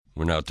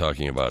We're now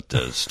talking about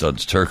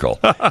Studs Terkel,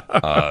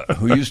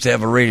 who used to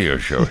have a radio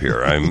show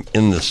here. I'm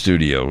in the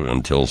studio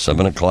until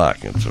 7 o'clock.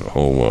 It's a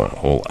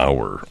whole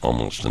hour,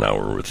 almost an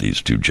hour, with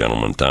these two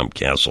gentlemen, Tom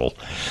Castle,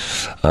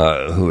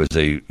 who is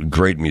a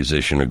great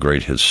musician, a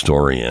great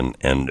historian,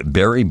 and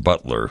Barry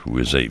Butler, who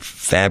is a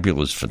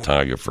fabulous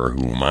photographer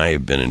whom I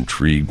have been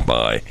intrigued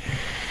by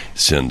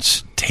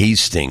since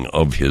tasting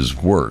of his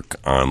work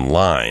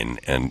online.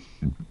 And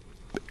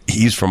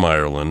he's from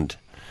Ireland.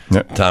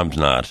 Yep. Tom's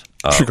not.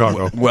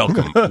 Chicago.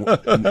 Welcome.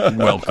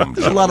 Welcome.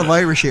 There's a lot of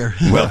Irish here.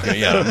 Welcome.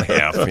 Yeah,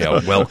 half. Yeah,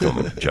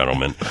 welcome,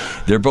 gentlemen.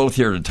 They're both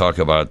here to talk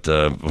about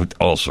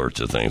all sorts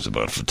of things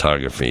about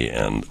photography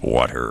and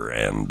water,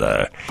 and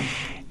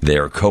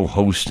they're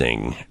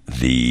co-hosting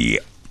the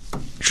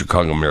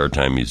Chicago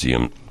Maritime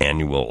Museum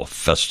annual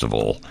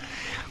festival,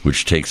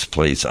 which takes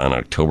place on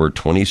October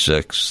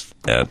 26th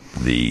at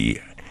the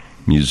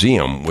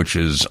museum, which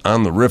is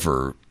on the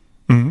river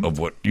of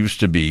what used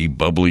to be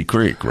Bubbly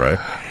Creek, right?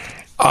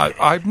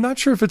 I'm not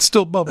sure if it's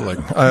still bubbling.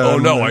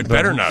 No, it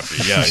better not be.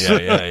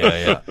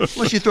 Yeah.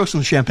 Unless you throw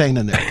some champagne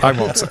in there. I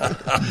won't say.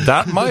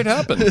 That might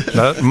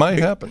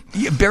happen.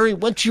 Yeah, Barry,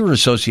 what's your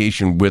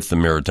association with the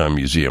Maritime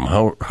Museum?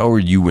 How are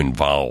you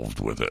involved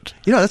with it?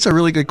 That's a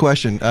really good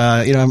question.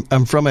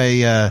 I'm from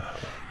a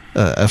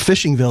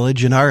fishing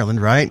village in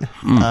Ireland, right?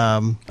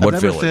 I've What never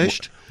village?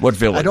 fished. What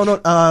village? I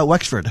don't know.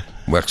 Wexford.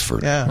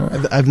 Wexford.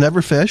 Yeah, I've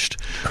never fished.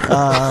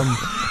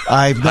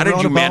 I've never How did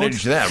owned you a boat.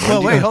 manage that?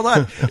 Well, wait, hold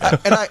on.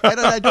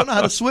 I don't know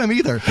how to swim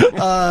either.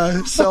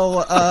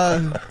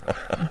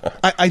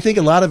 I think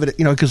a lot of it,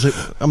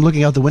 because I'm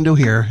looking out the window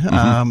here.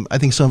 I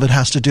think some of it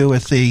has to do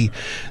with the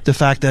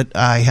fact that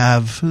I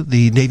have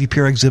the Navy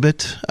Pier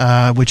exhibit,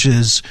 which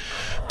is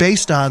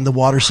based on the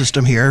water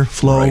system here.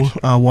 Flow,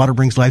 right. Water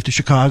brings life to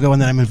Chicago,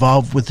 and then I'm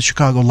involved with the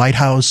Chicago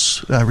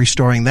Lighthouse,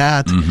 restoring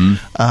that.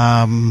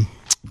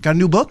 Got a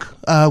new book,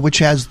 which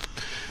has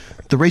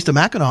the Race to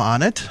Mackinac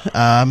on it.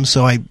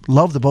 So I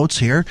love the boats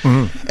here.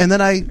 And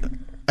then I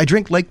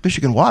drink Lake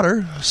Michigan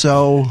water,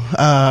 so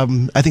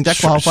I think that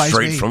qualifies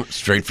me.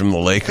 Straight from the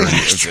lake? Or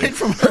Straight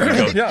from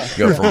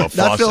go from a faucet.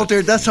 Not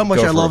filtered. That's how much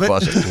I love it.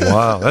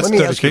 Wow, that's Let me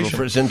dedication. ask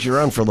you, since you're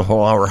on for the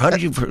whole hour,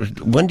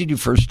 when did you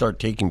first start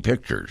taking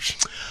pictures?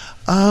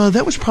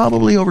 That was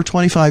probably over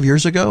 25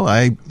 years ago.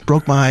 I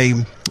broke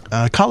my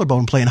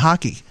collarbone playing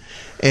hockey,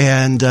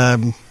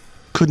 and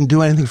couldn't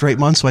do anything for 8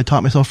 months, so I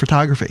taught myself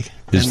photography.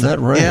 Is that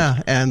right?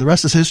 Yeah, and the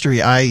rest is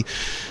history.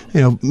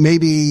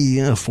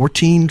 Maybe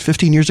 14,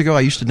 15 years ago,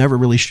 I used to never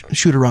really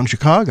shoot around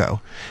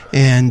Chicago,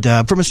 and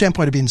from a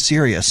standpoint of being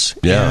serious.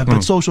 Yeah.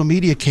 But social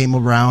media came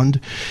around,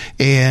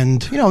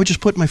 and I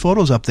just put my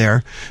photos up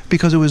there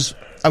because I was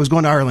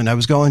going to Ireland. I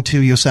was going to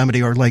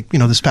Yosemite, or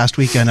this past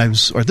weekend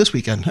this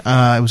weekend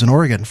I was in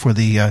Oregon for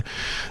the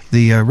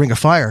Ring of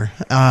Fire,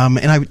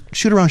 and I would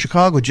shoot around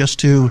Chicago just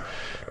to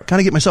kind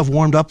of get myself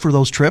warmed up for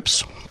those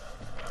trips,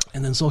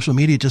 and then social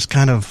media just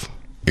kind of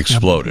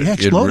exploded.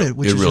 Exploded,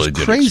 which it really is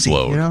did crazy.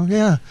 Explode.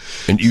 Yeah.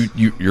 And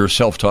you're a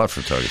self-taught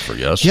photographer,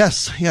 yes?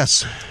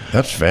 Yes.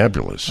 That's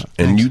fabulous.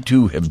 And you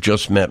two have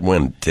just met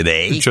when?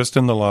 Today? Just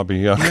in the lobby,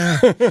 yeah.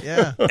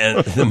 Yeah.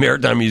 And the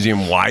Maritime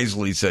Museum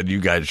wisely said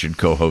you guys should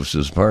co-host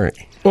this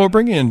party. Well,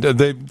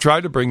 they try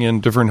to bring in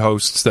different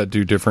hosts that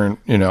do different,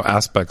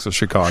 aspects of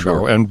Chicago.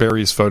 Sure. And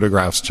Barry's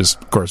photographs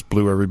just, of course,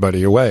 blew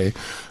everybody away.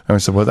 And I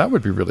said, well, that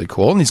would be really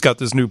cool. And he's got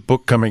this new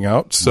book coming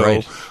out,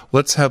 so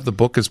let's have the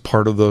book as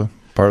part of the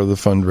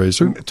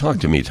fundraiser. Talk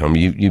to me, Tom.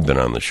 You've been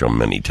on the show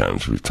many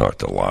times. We've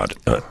talked a lot.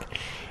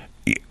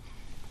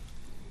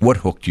 What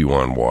hooked you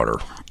on water?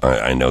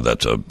 I know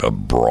that's a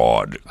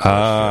broad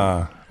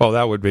question. Well,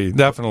 that would be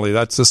definitely.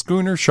 That's the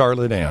schooner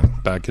Charlotte Ann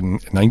back in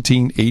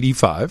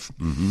 1985.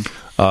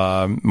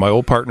 My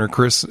old partner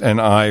Chris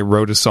and I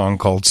wrote a song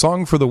called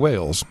 "Song for the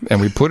Whales," and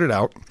we put it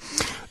out,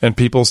 and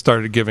people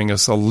started giving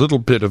us a little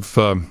bit of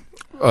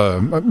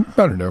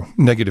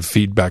negative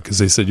feedback, because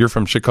they said, "You're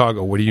from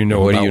Chicago. What do you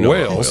know about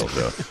whales?"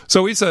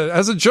 So we said,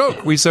 as a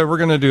joke, we're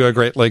going to do a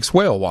Great Lakes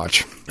Whale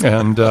Watch,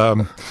 and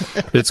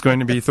it's going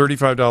to be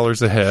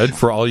 $35 a head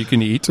for all you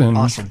can eat, and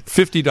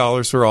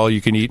 $50 for all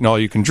you can eat and all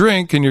you can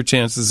drink, and your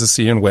chances of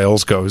seeing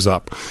whales goes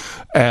up.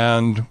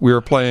 And we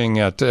were playing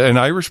at an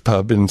Irish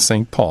pub in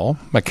St. Paul,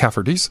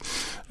 McCafferty's,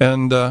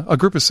 and a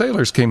group of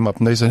sailors came up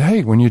and they said,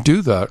 "Hey, when you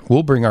do that,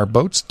 we'll bring our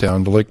boats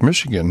down to Lake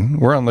Michigan.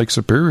 We're on Lake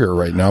Superior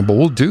right now, but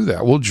we'll do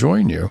that. We'll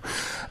join you."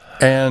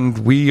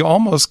 And we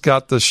almost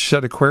got the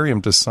Shed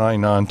Aquarium to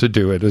sign on to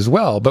do it as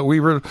well. But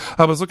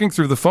I was looking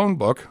through the phone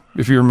book,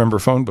 if you remember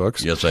phone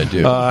books. Yes, I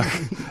do.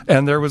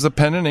 And there was a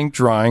pen and ink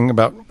drawing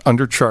about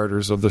under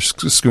charters of the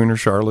schooner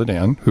Charlotte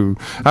Ann, who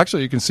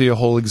actually you can see a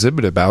whole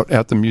exhibit about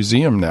at the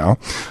museum now.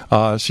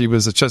 She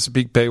was a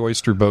Chesapeake Bay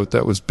oyster boat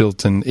that was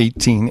built in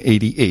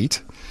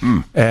 1888.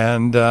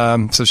 And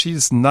so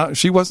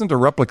she wasn't a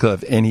replica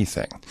of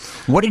anything.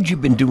 What had you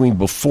been doing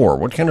before?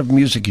 What kind of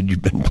music had you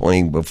been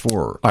playing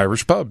before?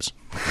 Irish pubs.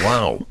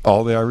 Wow.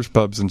 All the Irish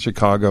pubs in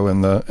Chicago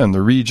and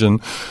the region.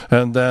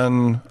 And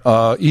then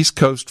East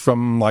Coast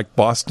from like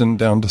Boston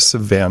down to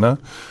Savannah.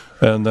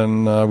 And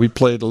then we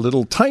played a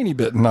little tiny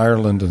bit in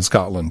Ireland and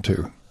Scotland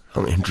too.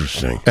 Oh,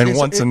 interesting. And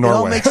once in Norway. It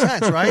all makes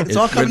sense, right? It's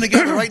all coming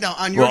together right now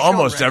on your show. Well,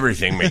 almost Rick.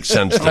 everything makes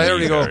sense to me. There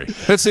you go. Barry.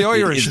 That's the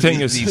Irish thing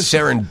the is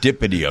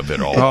serendipity of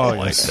it all. Oh,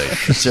 I yes. say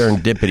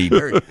serendipity.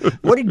 Barry,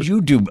 what did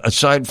you do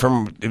aside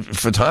from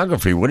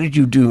photography? What did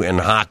you do in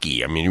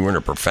hockey? I mean, you weren't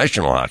a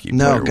professional hockey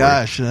player. No,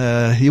 gosh,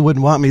 you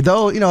wouldn't want me.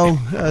 Though,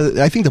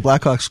 I think the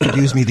Blackhawks could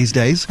use me these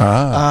days.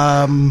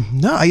 No,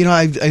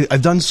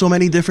 I've done so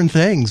many different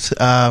things.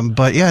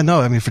 But yeah, no,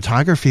 I mean,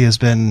 photography has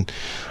been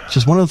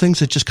just one of the things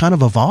that just kind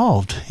of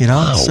evolved,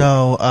 Wow.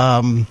 So,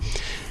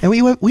 and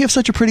we have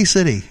such a pretty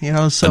city,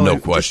 so No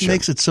it question. just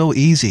makes it so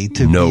easy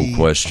to be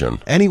question.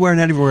 anywhere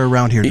and everywhere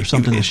around here. There's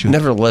something to shoot.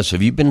 Nevertheless,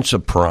 have you been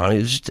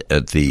surprised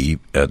at the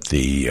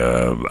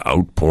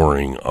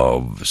outpouring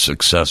of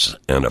success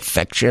and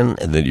affection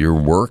that your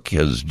work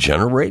has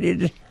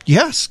generated?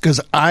 Yes,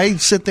 because I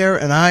sit there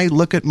and I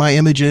look at my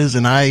images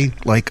and I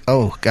like,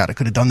 oh God, I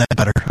could have done that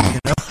better.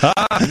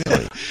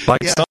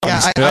 like Yeah,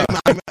 songs.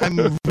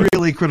 I'm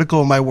really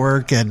critical of my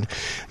work, and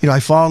I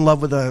fall in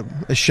love with a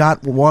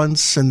shot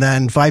once, and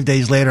then 5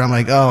 days later, I'm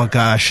like, oh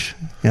gosh,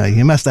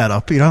 you messed that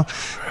up,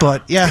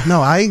 But yeah,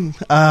 no, I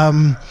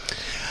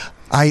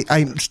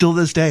still to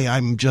this day,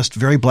 I'm just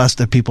very blessed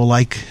that people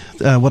like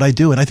what I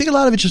do, and I think a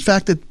lot of it's just the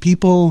fact that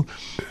people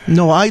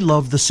know I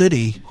love the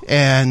city,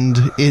 and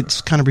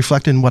it's kind of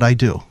reflected in what I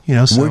do.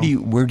 So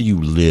Where do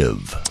you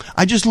live?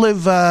 I just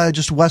live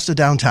just west of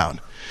downtown.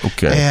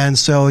 Okay. And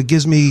so it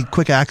gives me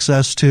quick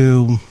access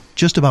to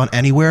just about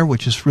anywhere,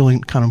 which is really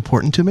kind of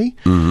important to me.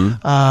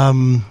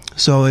 Mm-hmm.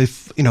 So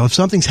if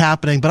something's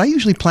happening, but I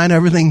usually plan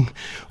everything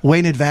way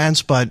in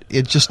advance, but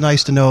it's just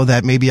nice to know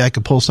that maybe I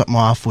could pull something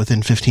off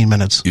within 15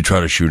 minutes. You try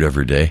to shoot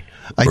every day?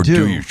 I Or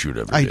do. You shoot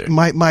every day?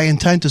 My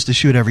intent is to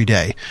shoot every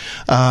day.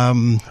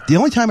 The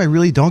only time I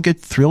really don't get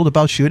thrilled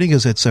about shooting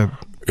is it's a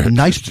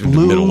nice Just blue. in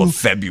the middle of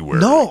February.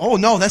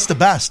 No, that's the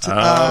best.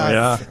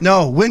 yeah.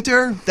 No,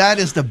 winter, that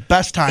is the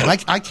best time.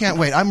 I can't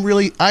wait. I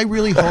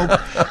really hope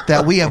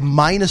that we have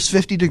minus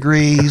 50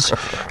 degrees,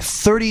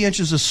 30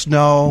 inches of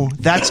snow.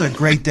 That's a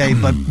great day.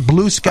 But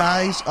blue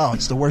skies,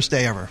 it's the worst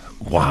day ever.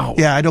 Wow.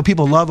 Yeah, I know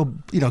people love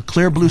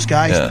clear blue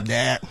skies.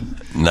 Yeah.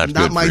 Nah, Not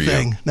good my for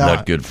thing. you. No.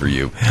 Not good for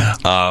you.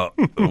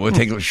 We'll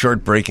take a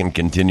short break and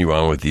continue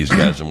on with these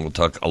guys, and we'll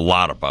talk a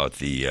lot about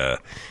the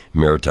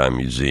Maritime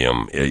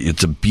Museum.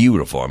 It's a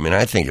beautiful,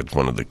 I think it's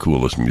one of the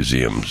coolest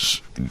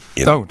museums.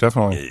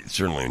 Definitely.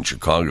 Certainly in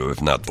Chicago,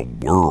 if not the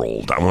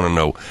world. I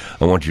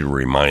want you to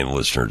remind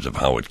listeners of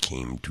how it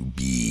came to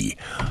be,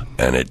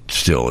 and it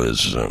still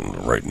is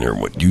right near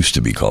what used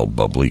to be called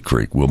Bubbly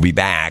Creek. We'll be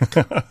back.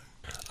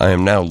 I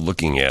am now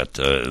looking at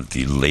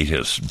the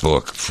latest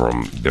book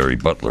from Barry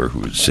Butler,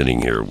 who is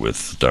sitting here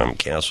with Tom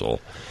Castle,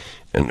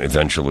 and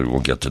eventually we'll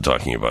get to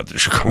talking about the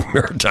Chicago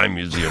Maritime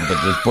Museum, but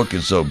this book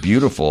is so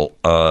beautiful.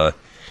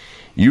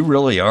 You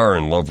really are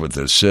in love with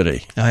this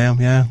city. I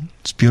am, yeah.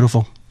 It's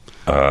beautiful.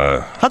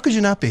 How could you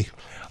not be?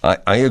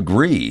 I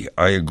agree,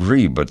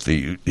 but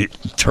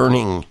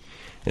turning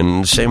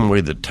in the same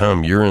way that,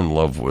 Tom, you're in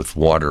love with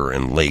water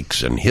and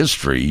lakes and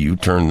history, you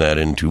turn that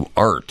into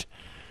art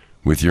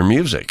with your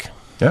music.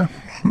 Yeah.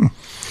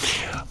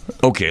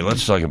 Okay,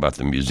 let's talk about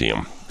the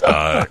museum.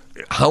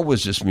 How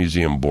was this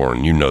museum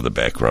born? You know the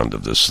background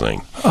of this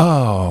thing.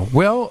 Oh,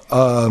 well,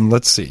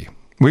 let's see.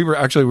 We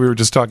were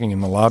just talking in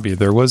the lobby.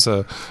 There was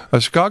a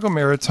Chicago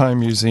Maritime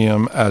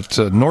Museum at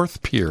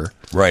North Pier.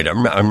 Right, I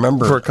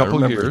remember For a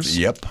couple of years.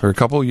 Yep. For a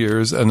couple of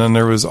years, and then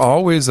there was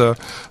always a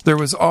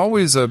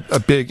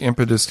big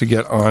impetus to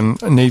get on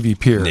Navy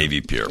Pier.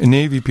 Navy Pier.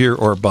 Navy Pier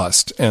or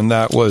bust, and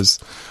that was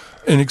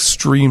an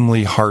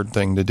extremely hard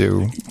thing to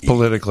do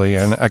politically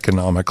and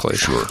economically.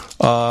 Sure.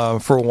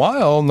 For a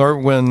while,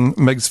 when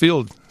Meigs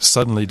Field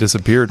suddenly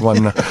disappeared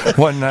one night.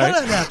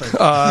 How did that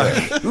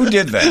happen? Who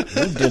did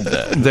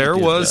that? There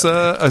was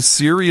a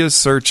serious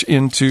search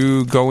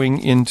into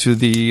going into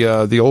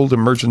the old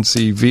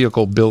emergency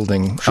vehicle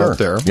building out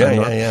there.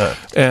 Yeah.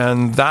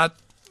 And that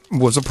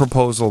was a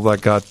proposal that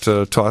got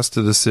tossed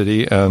to the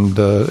city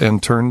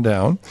and turned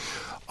down.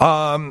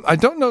 I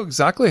don't know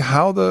exactly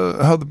how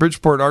the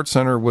Bridgeport Art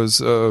Center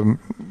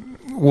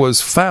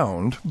was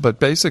found, but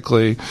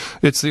basically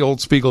it's the old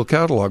Spiegel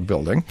catalog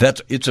building.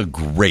 It's a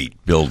great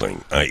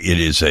building. It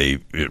is a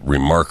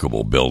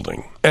remarkable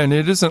building. And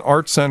it is an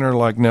art center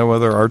like no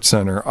other art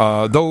center.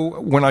 Though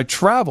when I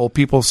travel,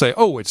 people say,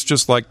 "Oh, it's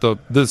just like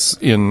this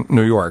in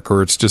New York,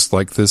 or it's just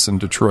like this in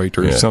Detroit,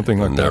 or something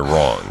like and that." They're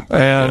wrong.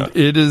 And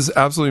it is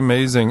absolutely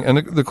amazing. And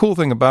the cool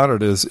thing about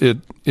it is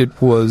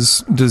it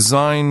was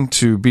designed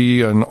to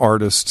be an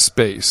artist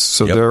space.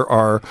 So there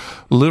are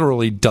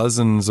literally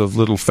dozens of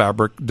little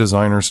fabric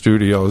designer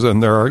studios,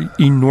 and there are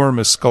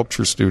enormous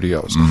sculpture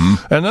studios.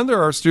 Mm-hmm. And then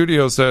there are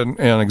studios and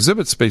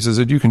exhibit spaces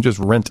that you can just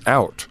rent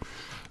out.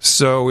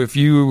 So if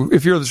you're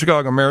the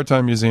Chicago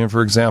Maritime Museum,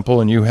 for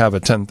example, and you have a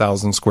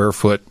 10,000 square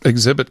foot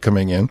exhibit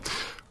coming in,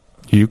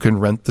 you can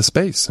rent the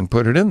space and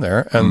put it in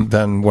there. And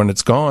then when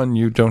it's gone,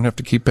 you don't have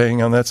to keep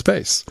paying on that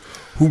space.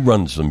 Who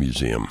runs the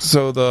museum?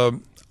 So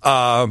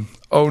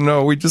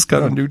we just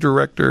got a new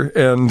director,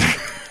 and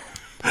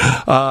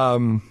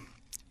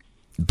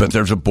But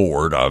there's a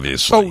board,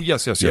 obviously. Oh,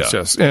 yes.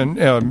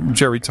 And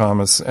Jerry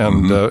Thomas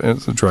and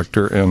is the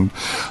director, and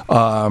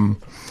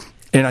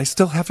I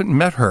still haven't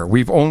met her.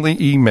 We've only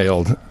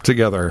emailed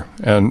together,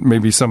 and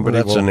maybe somebody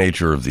that's the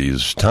nature of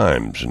these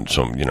times, and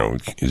some,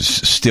 is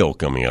still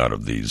coming out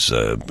of these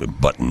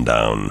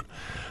button-down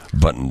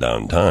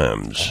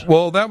times.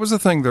 Well, that was the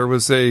thing. There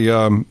was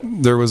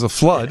a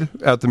flood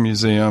at the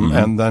museum,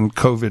 and then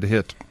COVID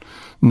hit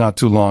not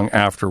too long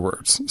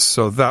afterwards.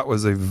 So that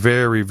was a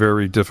very,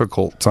 very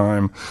difficult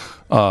time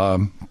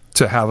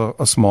to have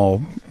a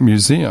small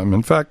museum.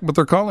 In fact, what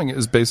they're calling it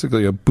is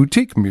basically a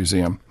boutique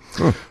museum.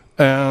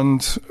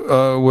 And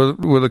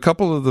with a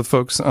couple of the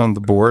folks on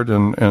the board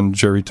and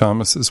Jerry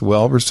Thomas as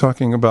well, we're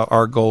talking about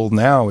our goal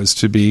now is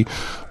to be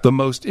the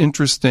most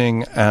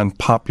interesting and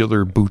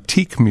popular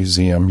boutique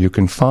museum you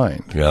can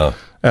find. Yeah.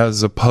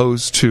 As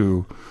opposed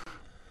to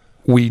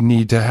we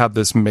need to have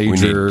this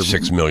major... We need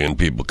 6 million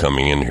people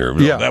coming in here.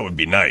 Well, that would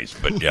be nice,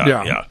 but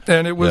yeah.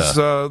 And it was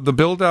the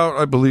build-out,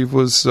 I believe,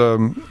 was...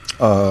 I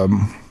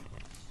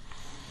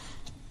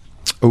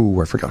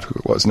forgot who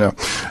it was now.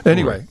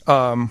 Anyway...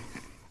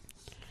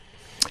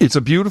 It's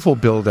a beautiful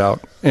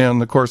build-out,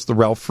 and, of course, the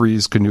Ralph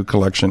Frees canoe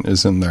collection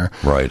is in there.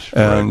 Right,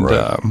 and,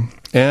 right.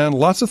 And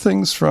lots of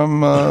things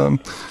from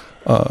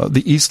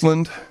the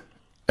Eastland,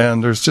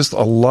 and there's just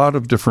a lot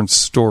of different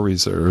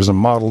stories there. There's a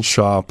model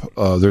shop.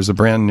 There's a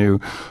brand-new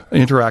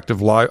interactive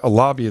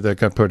lobby that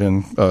got put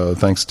in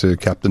thanks to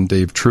Captain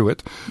Dave Truitt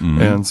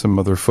and some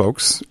other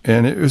folks.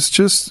 And it was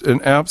just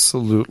an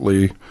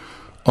absolutely...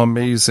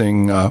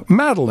 amazing.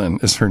 Madeline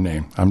is her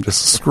name. I'm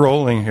just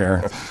scrolling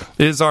here.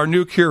 Is our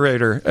new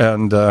curator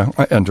and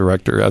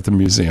director at the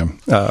museum,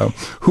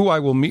 who I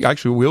will meet.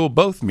 Actually, we'll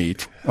both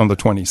meet on the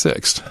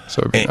 26th.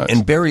 So nice.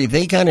 And Barry,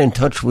 they got in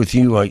touch with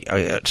you.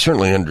 I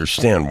certainly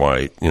understand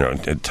why.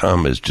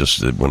 Tom is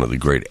just one of the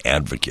great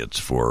advocates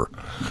for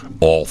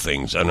all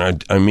things,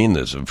 and I mean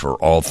this for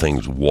all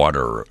things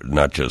water,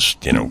 not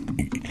just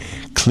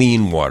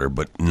clean water,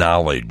 but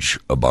knowledge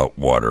about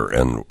water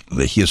and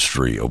the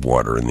history of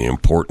water and the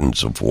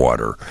importance of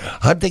water.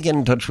 How'd they get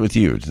in touch with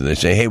you? Did they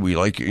say, hey,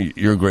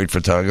 you're a great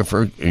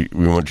photographer,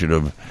 we want you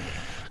to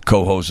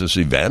co-host this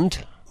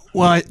event?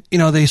 Well,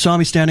 they saw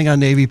me standing on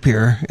Navy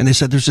Pier, and they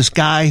said, there's this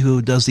guy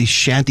who does these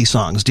shanty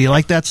songs. Do you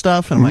like that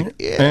stuff? And I'm like,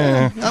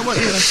 yeah. Do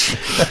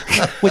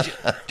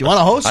you want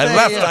to host I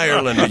left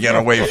Ireland to get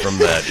away from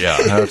that, yeah.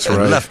 That's right.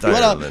 I left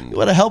Ireland. You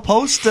want to help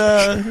host,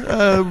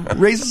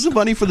 raising some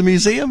money for the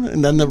museum?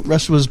 And then the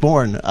rest was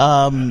born.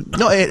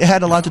 No, it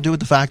had a lot to do with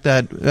the fact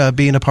that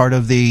being a part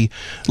of the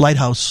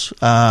Lighthouse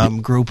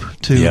group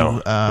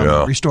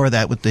to restore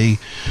that with the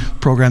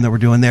program that we're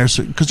doing there.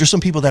 So, because there's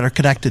some people that are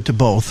connected to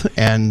both,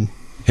 and...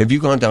 Have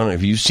you gone down?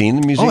 Have you seen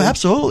the museum? Oh,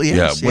 absolutely.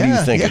 Yes. Yeah. What do you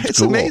think? Yeah, it's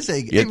cool.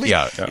 amazing.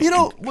 Yeah.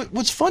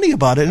 What's funny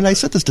about it, and I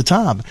said this to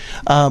Tom,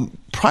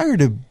 prior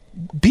to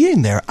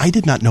being there, I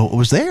did not know it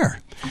was there.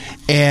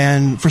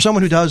 And for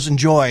someone who does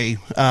enjoy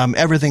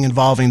everything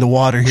involving the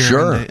water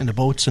here and the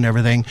boats and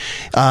everything,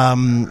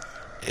 and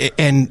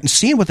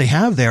seeing what they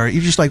have there,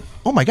 you're just like,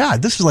 oh my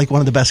God, this is like one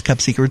of the best kept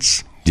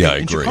secrets. Yeah,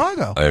 in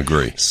Chicago. I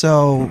agree.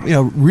 So,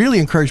 really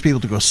encourage people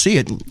to go see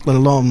it, let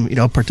alone,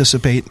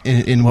 participate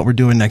in what we're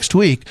doing next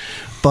week.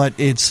 But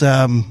it's,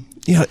 and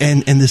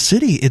the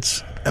city,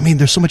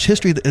 there's so much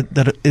history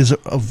that is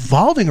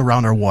evolving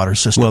around our water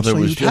system. Well, there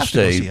was just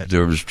a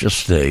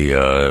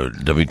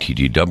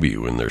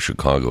WTTW in their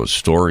Chicago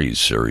Stories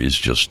series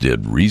just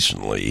did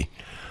recently.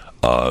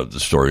 The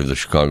story of the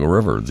Chicago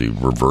River, the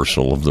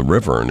reversal of the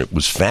river, and it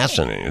was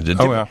fascinating.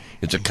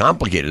 It's a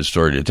complicated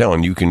story to tell,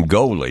 and you can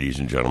go, ladies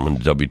and gentlemen,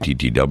 to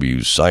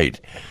WTTW's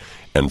site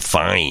and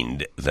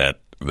find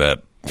that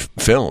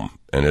film,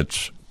 and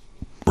it's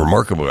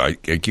remarkable. I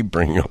keep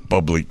bringing up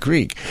Bubbly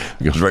Creek,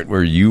 because right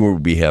where you will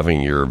be having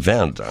your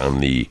event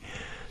on the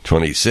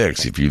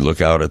 26th, if you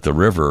look out at the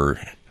river,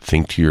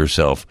 think to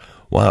yourself,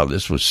 wow,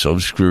 this was so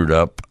screwed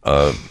up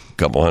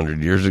couple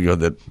hundred years ago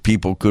that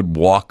people could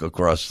walk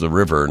across the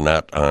river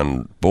not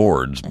on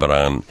boards but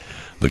on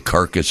the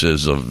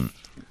carcasses of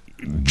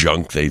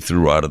junk they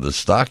threw out of the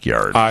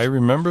stockyard. I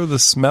remember the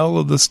smell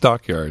of the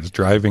stockyards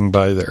driving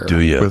by there. Do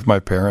you? With my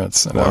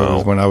parents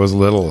and when I was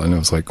little, and it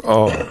was like,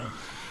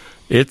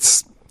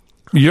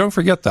 you don't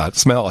forget that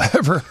smell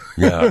ever.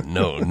 Yeah,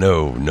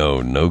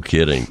 no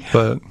kidding.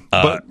 But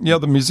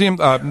the museum,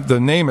 the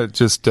name, it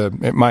just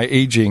my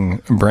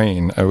aging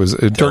brain.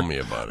 Tell me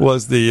about it.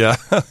 Was the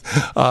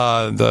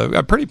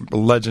a pretty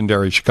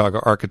legendary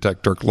Chicago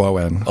architect, Dirk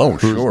Loewen. Oh,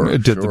 sure,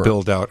 did the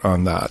build out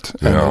on that,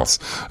 and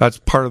that's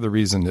part of the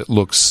reason it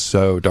looks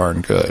so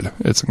darn good.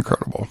 It's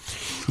incredible.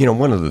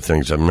 One of the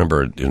things I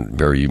remember,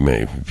 Barry, you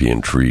may be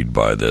intrigued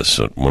by this.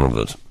 One of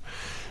the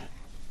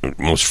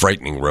most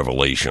frightening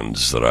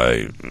revelations that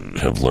I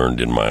have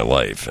learned in my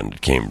life, and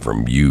it came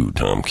from you,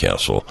 Tom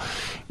Castle.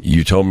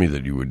 You told me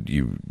that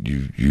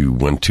you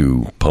went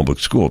to public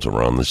schools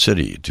around the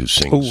city to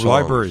sing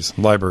songs.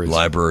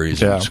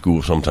 Libraries and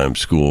schools, sometimes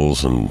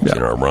schools, and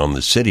around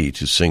the city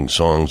to sing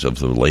songs of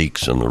the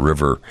lakes and the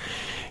river,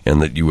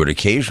 and that you would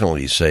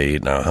occasionally say,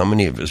 now, how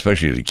many of,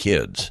 especially the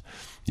kids,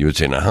 you would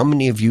say, now, how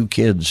many of you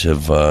kids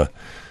have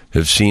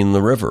seen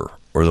the river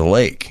or the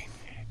lake?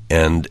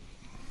 And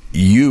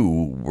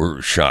you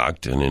were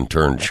shocked, and in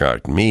turn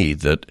shocked me,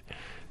 that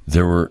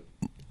there were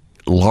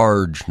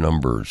large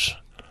numbers.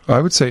 I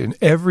would say in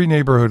every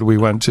neighborhood we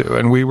went to,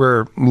 and we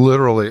were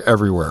literally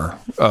everywhere,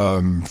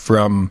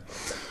 from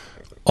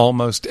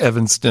almost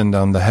Evanston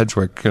down the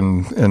Hedgewick,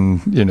 and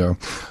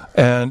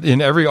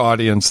in every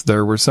audience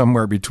there were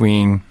somewhere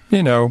between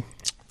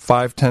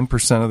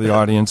 5-10% of the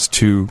audience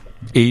to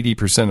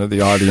 80% of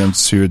the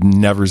audience who had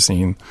never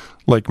seen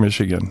Lake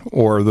Michigan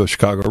or the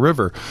Chicago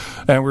River.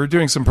 And we were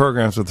doing some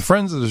programs with the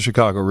Friends of the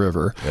Chicago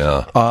River.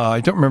 Yeah.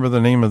 I don't remember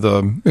the name of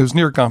it was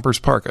near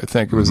Gompers Park, I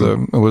think. It was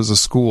a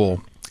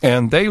school.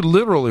 And they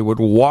literally would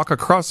walk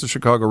across the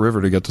Chicago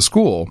River to get to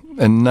school,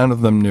 and none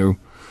of them knew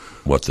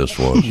what this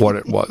was, what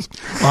it was.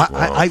 Well,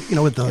 I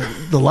with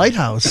the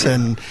lighthouse,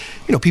 and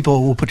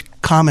people will put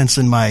comments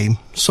in my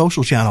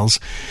social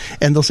channels,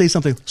 and they'll say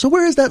something. So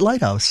where is that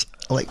lighthouse?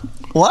 I'm like,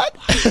 what?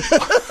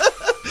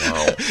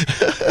 Wow.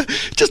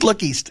 Just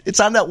look east. It's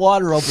on that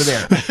water over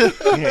there.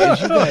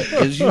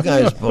 As you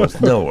guys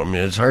both know, I mean,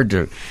 it's hard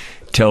to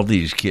tell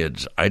these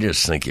kids. I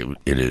just think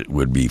it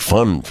would be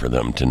fun for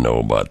them to know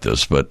about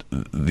this. But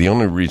the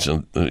only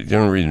reason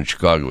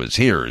Chicago is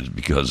here is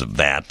because of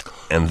that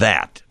and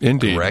that.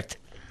 Indeed. Correct?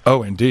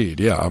 Oh,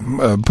 indeed, yeah.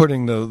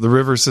 Putting the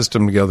river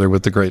system together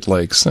with the Great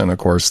Lakes, and of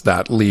course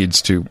that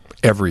leads to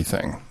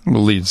everything. It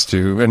leads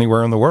to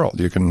anywhere in the world.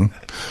 You can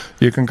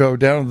go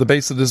down to the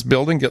base of this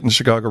building, get in the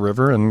Chicago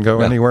River, and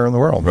go anywhere in the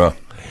world. Well,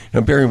 now,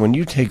 Barry, when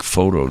you take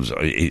photos,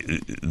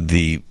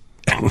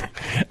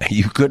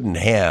 you couldn't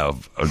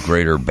have a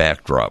greater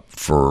backdrop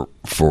for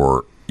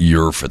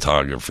your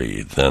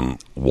photography than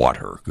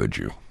water, could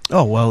you?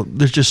 Oh, well,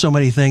 there's just so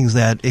many things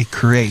that it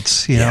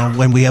creates,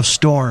 when we have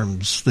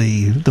storms,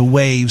 the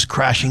waves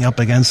crashing up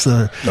against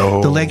the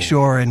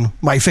lakeshore, and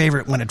my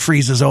favorite, when it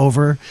freezes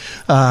over.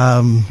 You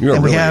are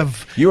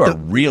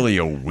really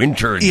a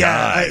winter guy.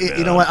 Yeah,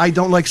 you know what? I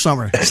don't like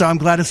summer, so I'm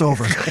glad it's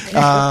over.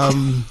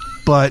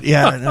 But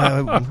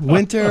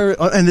winter,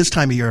 and this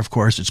time of year, of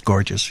course, it's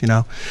gorgeous,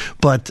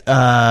 But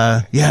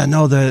the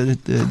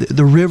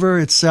river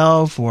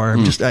itself, or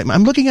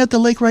I'm looking at the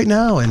lake right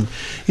now, and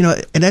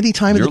at any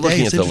time of the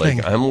day, it's interesting. You're looking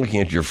at the lake. I'm looking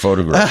at your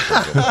photograph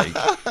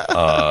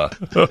of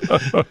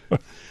the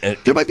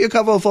lake. There might be a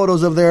couple of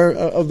photos of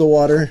the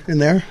water in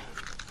there.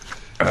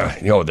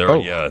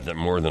 There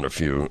more than a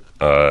few.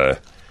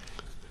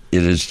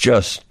 It is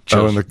just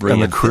and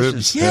the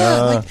cribs.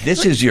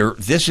 This is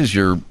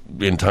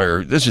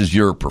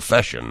your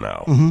profession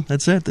now. Mm-hmm.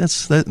 That's it.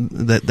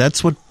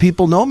 That's what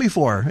people know me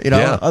for.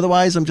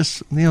 Otherwise I'm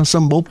just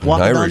some mope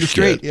walking down the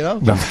street.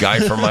 Some guy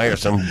from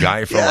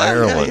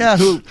Ireland. Yeah.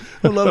 Who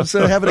loves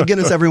having a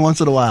Guinness every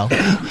once in a while.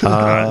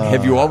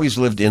 Have you always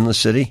lived in the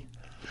city?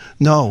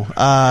 No.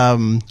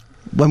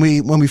 When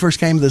we first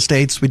came to the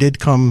States, we did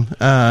come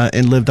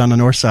and lived on the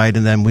north side,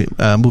 and then we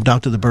moved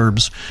out to the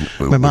burbs.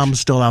 My mom's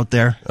still out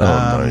there.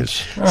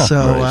 Nice. Nice.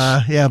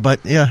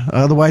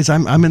 Otherwise,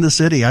 I'm in the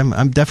city.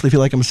 I'm definitely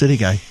feel like I'm a city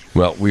guy.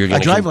 Well, I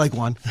drive like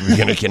one. We're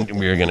going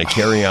to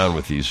carry on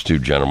with these two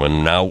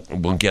gentlemen. Now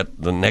we'll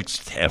get the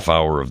next half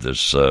hour of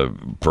this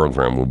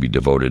program will be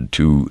devoted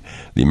to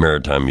the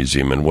Maritime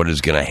Museum and what is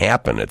going to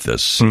happen at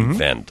this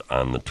event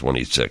on the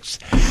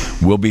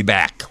 26th. We'll be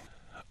back.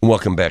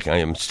 Welcome back. I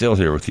am still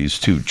here with these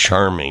two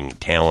charming,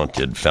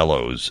 talented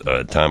fellows.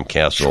 Tom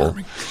Castle,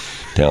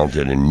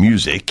 talented in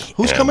music.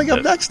 Who's coming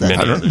up next, then?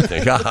 Many other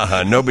things.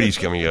 Nobody's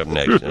coming up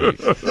next.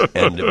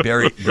 And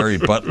Barry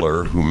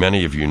Butler, who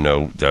many of you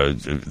know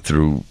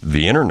through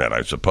the internet,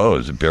 I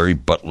suppose,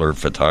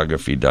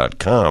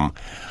 BarryButlerPhotography.com.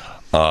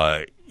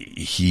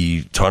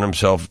 He taught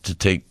himself to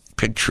take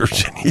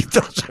pictures, and he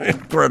does an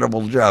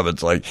incredible job.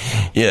 It's like,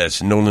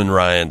 yes, Nolan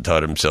Ryan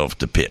taught himself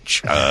to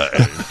pitch and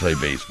play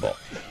baseball.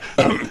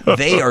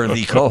 They are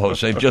the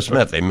co-hosts. They've just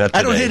met. They met today.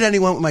 I don't hit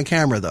anyone with my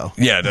camera, though.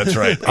 Yeah, that's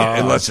right.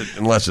 Unless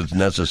it's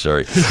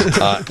necessary.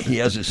 He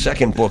has his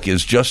second book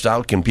is just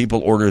out. Can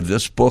people order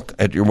this book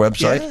at your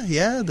website?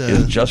 Yeah.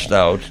 It's just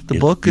out. The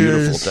book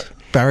is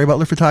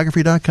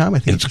BarryButlerPhotography.com. I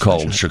think it's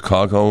called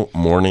Chicago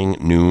Morning,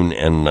 Noon,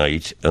 and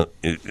Night. And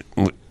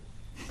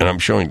I'm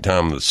showing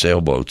Tom the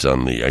sailboats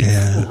on the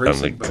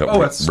that's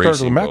the start of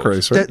the Mac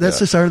race, right? That's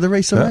the start of the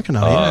race of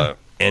Mackinac.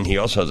 And he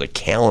also has a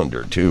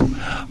calendar, too.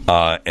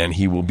 And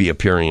he will be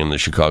appearing in the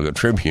Chicago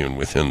Tribune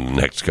within the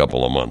next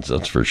couple of months,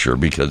 that's for sure,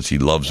 because he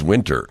loves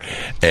winter.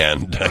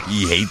 And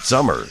he hates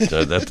summer.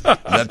 So that's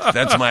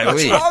my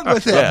lead. What's wrong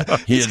with him? Yeah,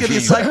 he's getting a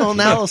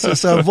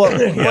psychoanalysis of what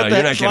the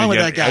heck's wrong with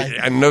that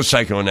guy. No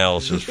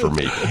psychoanalysis for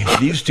me.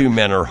 These two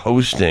men are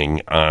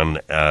hosting on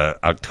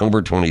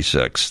October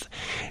 26th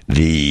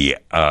the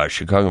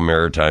Chicago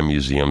Maritime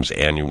Museum's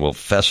annual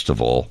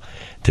festival.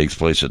 Takes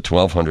place at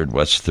 1200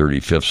 West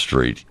 35th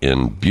Street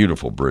in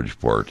beautiful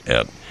Bridgeport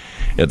at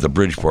the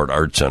Bridgeport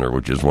Art Center,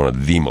 which is one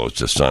of the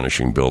most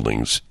astonishing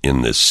buildings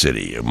in this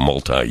city, a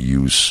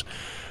multi-use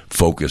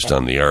focused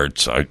on the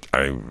arts. I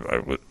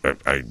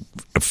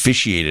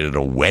officiated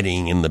a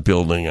wedding in the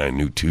building. I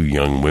knew 2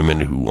 young women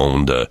who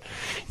owned a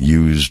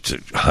used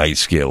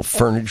high-scale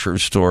furniture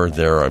store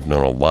there. I've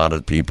known a lot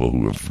of people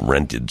who have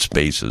rented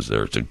spaces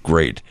there. It's a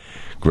great,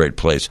 great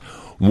place.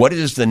 What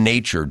is the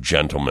nature,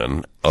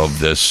 gentlemen, of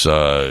this?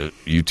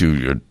 You two,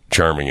 you're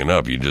charming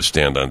enough. You just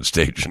stand on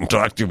stage and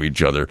talk to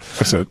each other.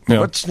 That's it.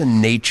 Yeah. What's the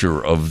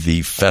nature of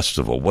the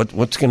festival?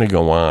 What's going to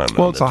go on the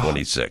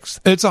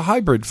 26th? It's a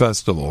hybrid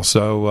festival.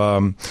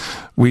 So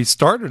we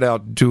started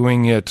out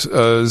doing it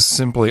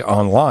simply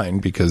online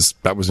because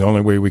that was the only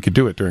way we could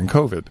do it during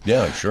COVID.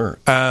 Yeah, sure.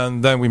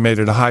 And then we made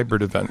it a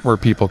hybrid event where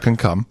people can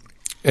come.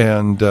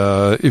 And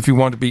if you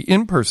want to be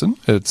in person,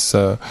 it's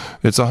a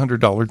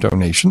 $100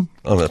 donation.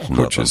 Oh, that's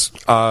nothing. Which is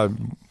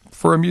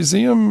for a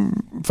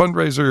museum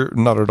fundraiser,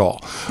 not at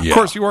all. Yeah. Of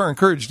course, you are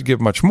encouraged to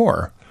give much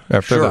more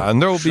after that,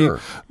 and there will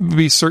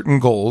be certain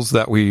goals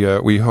that we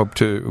hope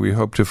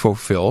to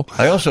fulfill.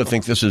 I also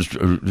think this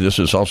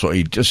is also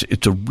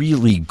it's a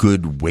really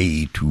good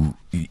way to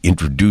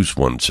introduce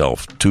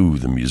oneself to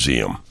the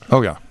museum.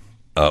 Oh yeah.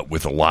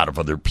 With a lot of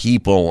other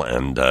people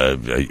and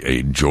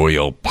a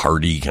joyful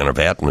party kind of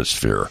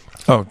atmosphere.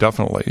 Oh,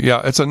 definitely.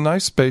 Yeah, it's a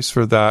nice space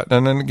for that.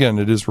 And then again,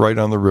 it is right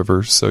on the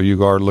river, so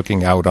you are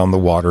looking out on the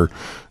water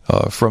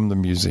from the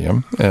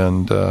museum,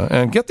 and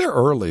get there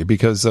early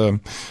because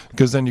then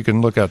you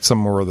can look at some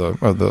more of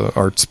the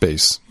art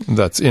space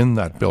that's in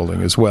that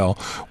building as well.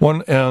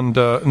 And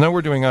then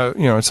we're doing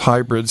it's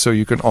hybrid, so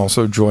you can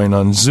also join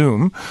on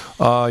Zoom.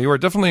 You are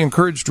definitely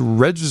encouraged to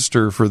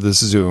register for this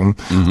Zoom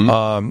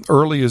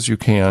early as you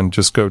can.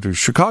 Just go to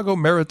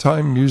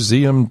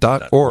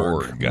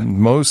ChicagoMaritimeMuseum.org.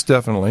 Most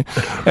definitely.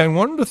 And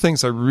one of the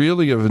things I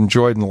really have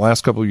enjoyed in the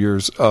last couple of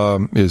years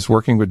is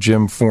working with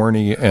Jim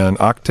Forney and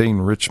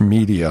Octane Rich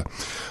Media.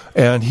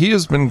 And he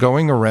has been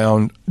going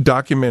around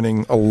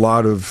documenting a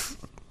lot of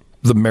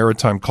the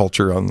maritime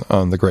culture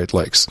on the Great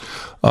Lakes.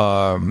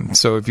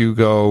 So if you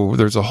go,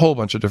 there's a whole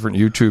bunch of different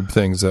YouTube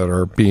things that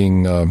are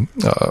being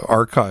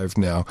archived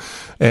now.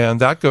 And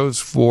that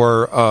goes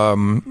for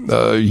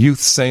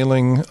youth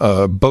sailing,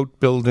 boat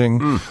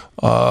building,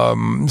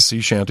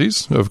 sea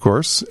shanties, of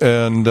course.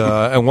 And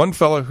one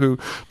fellow who,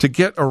 to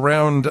get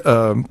around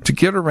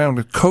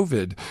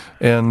COVID,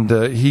 and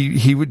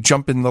he would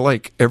jump in the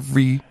lake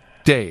every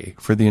day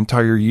for the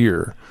entire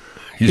year.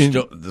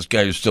 This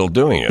guy is still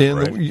doing it,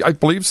 right? I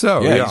believe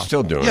so. Yeah, he's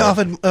still doing it. Yeah, off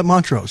at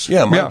Montrose.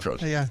 Yeah,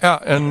 Montrose. Yeah,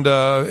 and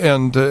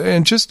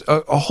just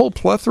a whole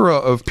plethora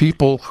of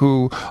people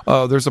who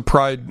there's a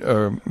pride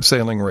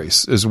sailing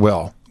race as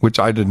well, which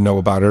I didn't know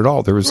about at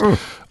all. There was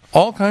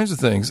all kinds of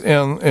things,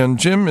 and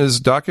Jim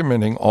is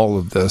documenting all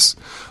of this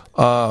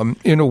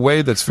in a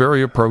way that's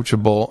very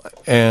approachable,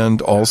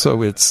 and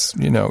also it's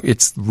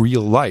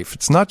real life.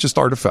 It's not just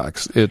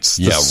artifacts; it's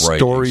the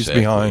stories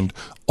behind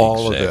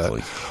all of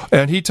it.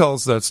 And he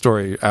tells that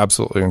story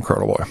absolutely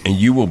incredible. And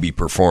you will be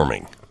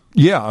performing.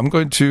 Yeah, I'm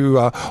going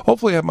to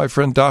hopefully have my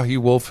friend Dahi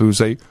Wolf, who's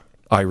a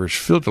Irish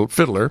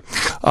fiddler,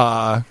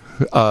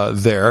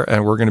 there,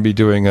 and we're going to be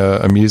doing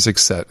a music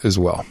set as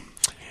well.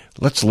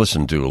 Let's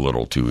listen to a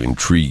little to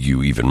intrigue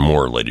you even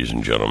more, ladies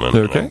and gentlemen.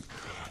 Okay.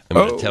 I'm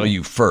going to tell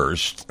you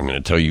first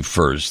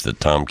that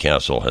Tom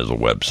Castle has a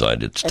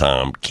website. It's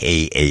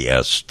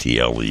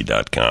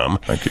TomKastle.com.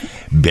 Thank you.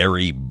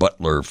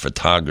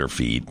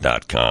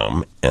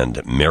 BarryButlerPhotography.com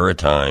and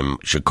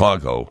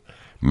Chicago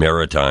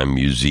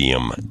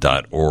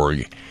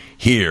MaritimeMuseum.org.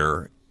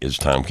 Here is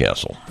Tom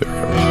Castle.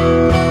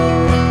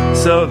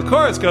 So the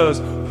chorus goes,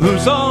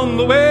 who's on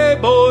the way,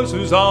 boys,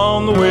 who's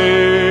on the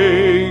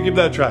way? Give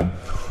that a try.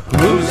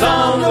 Who's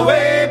on the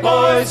way,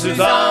 boys, who's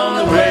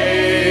on the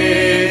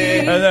way?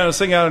 And then I'll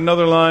sing out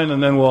another line,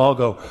 and then we'll all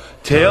go,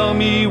 tell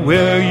me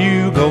where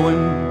you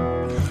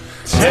going.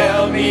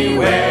 Tell me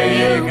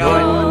where you're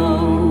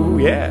going.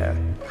 Yeah.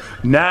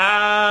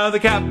 Now the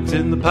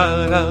captain, the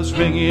pilot house,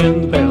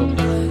 ringing the bell.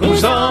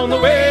 Who's on the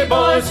way,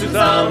 boys, who's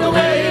on the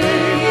way?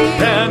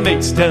 And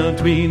mates down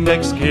to me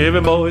next,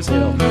 giving boys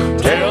hell.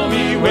 Tell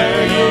me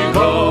where you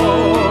go.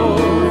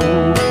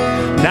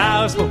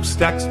 Now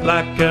smokestack's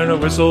black and a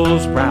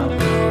whistle's brown.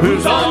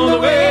 Who's on the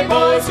way,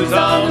 boys, who's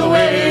on the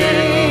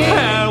way?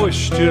 I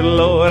wish to the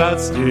Lord I'd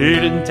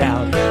stayed in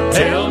town.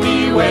 Tell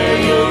me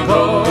where you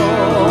go.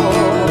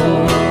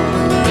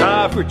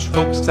 Rich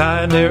folks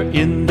lying there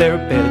in their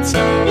beds.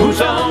 Who's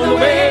on the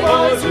way,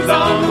 boys, who's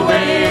on the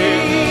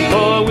way?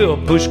 Oh, we'll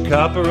push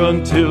copper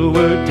until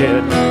we're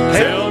dead.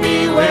 Tell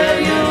me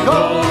where you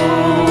go.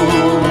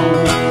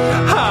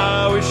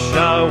 I wish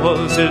I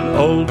was in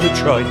old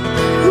Detroit.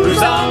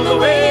 Who's on the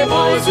way,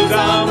 boys, who's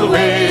on the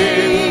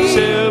way?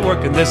 Still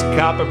working this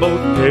copper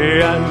both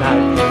day and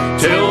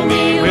night. Tell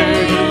me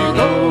where you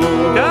go.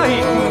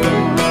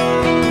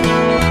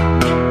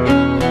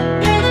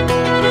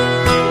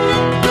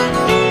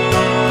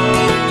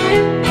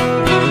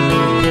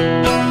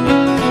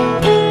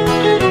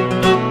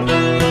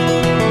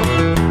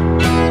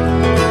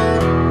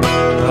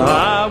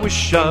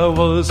 I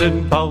was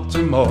in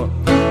Baltimore.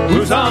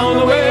 Who's on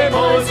the way,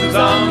 boys, who's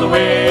on the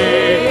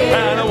way?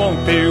 And I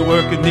won't be worried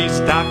working these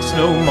docks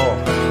no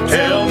more.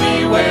 Tell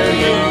me where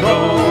you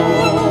go.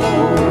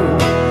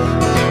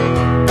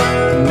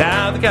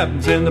 Now the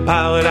captain's in the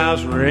pilot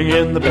house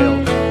ringing the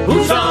bell.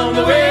 Who's on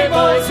the way,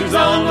 boys? Who's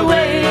on the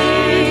way?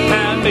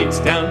 And mates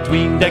down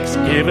between decks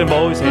giving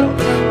boys hell.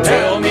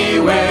 Tell me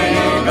where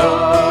you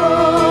go.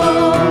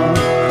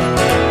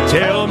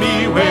 Tell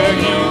me where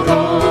you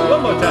go.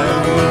 One more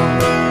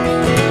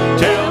time.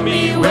 Tell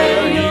me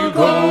where you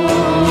go.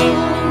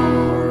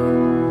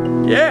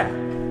 Yeah.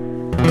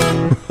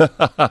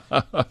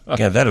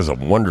 Yeah, that is a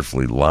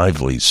wonderfully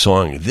lively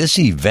song. This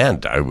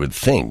event, I would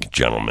think,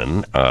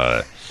 gentlemen,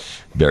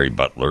 Barry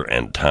Butler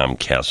and Tom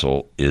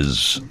Castle,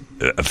 is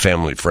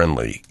family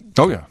friendly.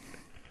 Oh, yeah.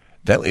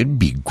 It'd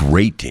be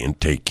great to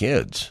take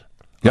kids,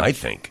 I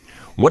think.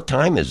 What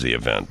time is the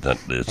event? That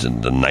is in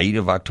the night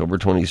of October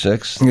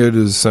 26th? It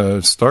is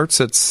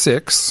starts at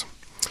 6.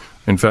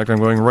 In fact, I'm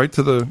going right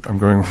to the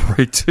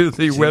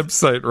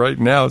website right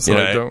now, so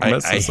I don't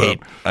mess this up.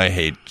 I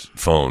hate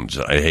phones.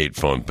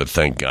 But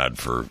thank God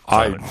for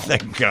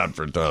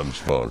Tom's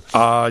phone.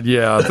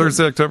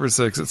 Thursday, October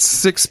 6th at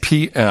 6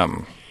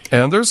 p.m.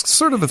 And there's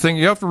sort of a thing,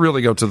 you have to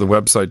really go to the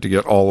website to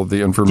get all of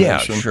the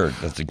information. Yeah, sure.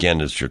 That's, again,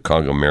 is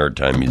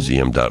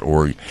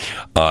ChicagoMaritimeMuseum.org.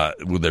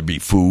 Will there be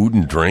food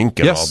and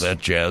drink and all that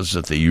jazz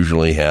that they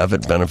usually have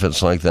at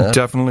benefits like that?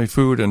 Definitely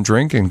food and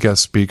drink and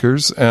guest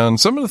speakers. And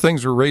some of the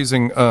things we're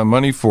raising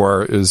money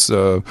for is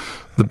the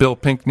Bill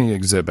Pinkney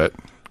exhibit.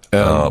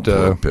 And,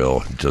 poor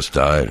Bill. He just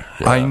died.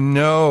 Yeah. I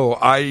know.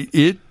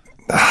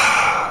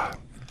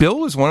 Bill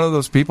was one of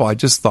those people I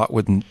just thought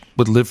would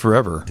live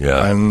forever.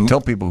 Yeah. And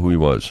tell people who he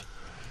was.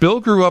 Bill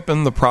grew up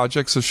in the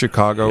projects of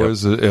Chicago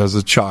as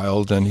a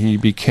child, and he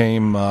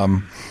became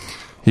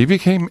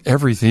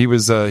everything. He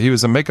was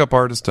a makeup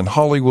artist in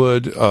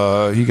Hollywood.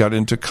 He got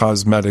into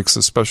cosmetics,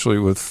 especially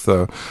with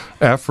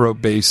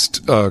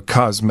Afro-based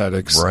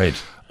cosmetics. Right.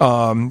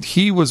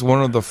 He was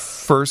one of the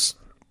first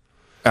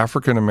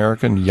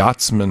African-American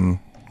yachtsmen,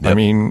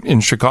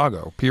 in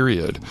Chicago,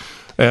 period.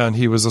 And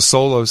he was a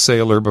solo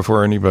sailor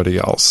before anybody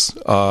else.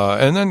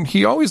 And then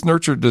he always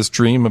nurtured this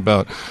dream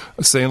about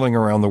sailing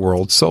around the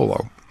world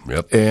solo.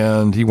 Yep.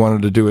 And he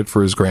wanted to do it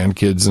for his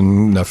grandkids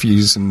and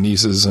nephews and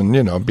nieces and,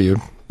 be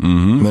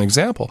an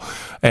example.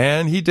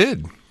 And he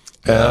did.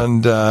 Yeah.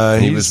 And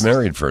he was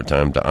married for a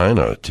time to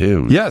Ina,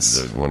 too.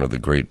 Yes. One of the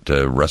great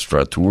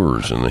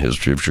restaurateurs in the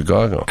history of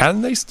Chicago.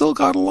 And they still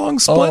got along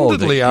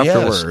splendidly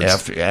afterwards.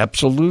 Yes,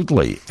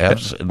 absolutely.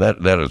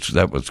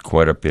 That was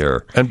quite a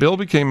pair. And Bill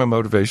became a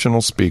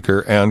motivational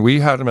speaker, and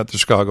we had him at the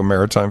Chicago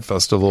Maritime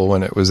Festival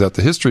when it was at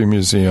the History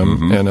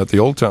Museum and at the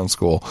Old Town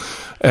School.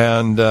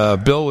 And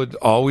Bill would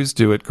always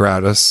do it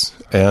gratis.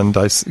 And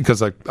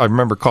because I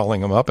remember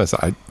calling him up, I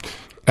said,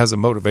 as a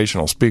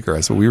motivational speaker, I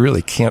said, we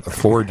really can't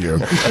afford you.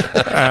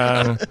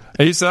 And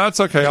he said, that's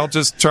okay. I'll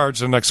just charge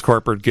the next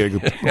corporate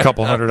gig a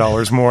couple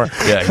 $100 more.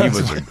 Yeah, he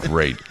was a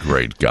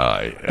great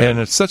guy. And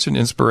it's such an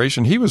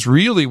inspiration. He was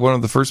really one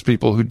of the first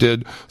people who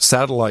did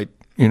satellite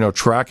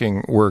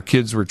tracking, where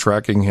kids were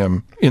tracking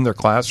him in their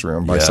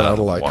classroom by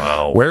satellite.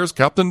 Wow. Where's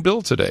Captain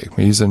Bill today?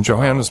 He's in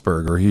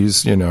Johannesburg, or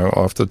he's,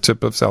 off the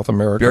tip of South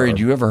America. Barry,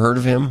 do you ever heard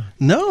of him?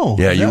 No.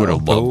 Yeah, you would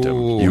have loved him.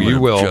 You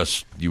will.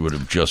 You would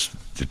have just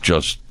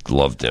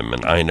loved him.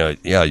 And I know,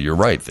 you're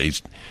right.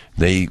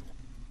 They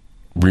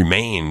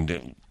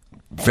remained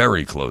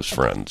very close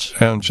friends.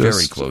 And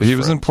very close He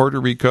was in Puerto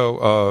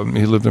Rico.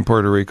 He lived in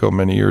Puerto Rico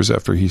many years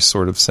after he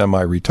sort of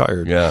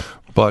semi-retired. Yeah.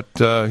 But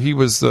he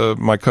was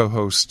my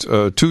co-host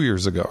 2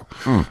 years ago.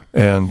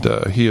 And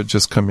he had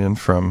just come in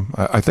from,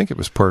 I think it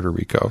was Puerto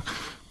Rico.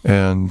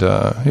 And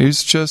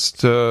he's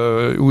just,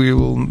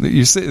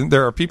 you say,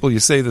 there are people you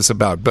say this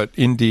about, but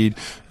indeed,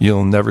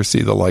 you'll never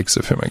see the likes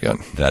of him again.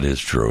 That is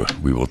true.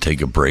 We will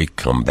take a break,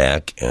 come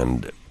back,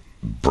 and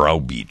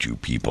browbeat you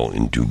people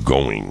into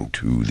going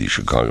to the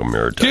Chicago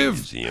Maritime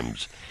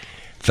Museum's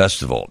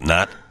festival.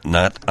 Not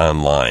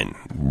online.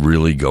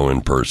 Really go in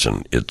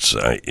person. It's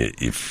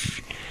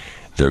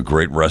there are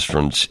great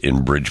restaurants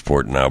in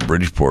Bridgeport now.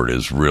 Bridgeport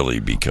has really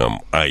become,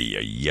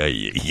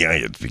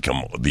 it's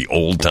become the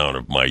old town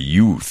of my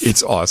youth.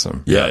 It's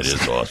awesome. Yeah, it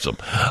is awesome.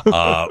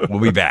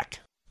 We'll be back.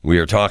 We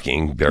are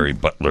talking, Barry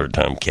Butler,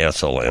 Tom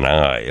Castle, and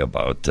I,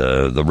 about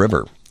the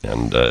river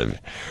and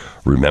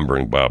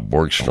remembering Bob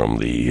Borgstrom,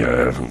 the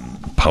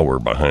power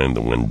behind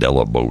the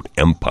Wendella boat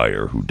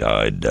empire, who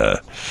died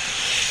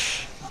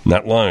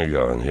not long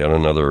ago. He had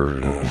another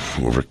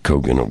Rick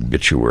Kogan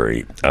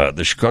obituary.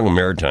 The Chicago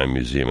Maritime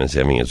Museum is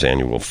having its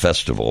annual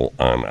festival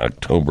on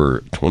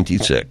October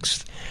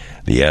 26th.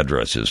 The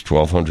address is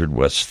 1200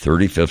 West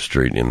 35th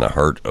Street in the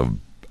heart of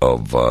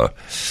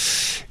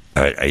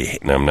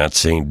I'm not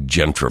saying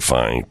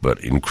gentrifying,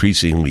 but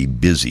increasingly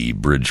busy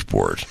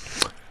Bridgeport.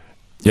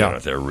 Yeah.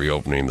 They're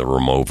reopening the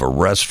Ramova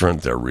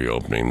restaurant. They're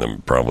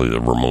reopening probably the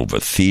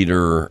Ramova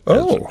Theater.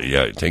 Oh.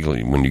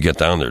 When you get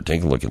down there,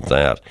 take a look at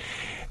that.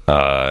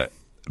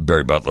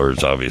 Barry Butler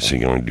is obviously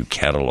going to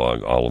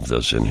catalog all of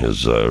this in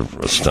his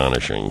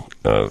astonishing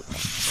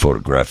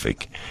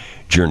photographic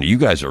journey. You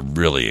guys are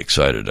really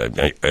excited.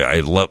 I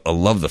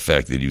love the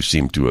fact that you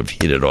seem to have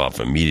hit it off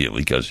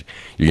immediately because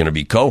you're going to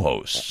be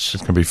co-hosts.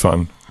 It's going to be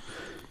fun.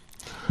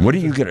 What are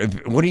you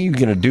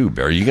gonna do,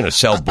 Barry? Are you gonna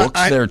sell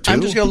books there too?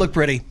 I'm just gonna look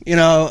pretty.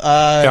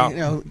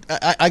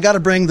 I got to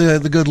bring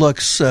the good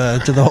looks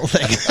to the whole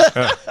thing.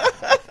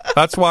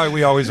 That's why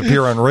we always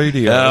appear on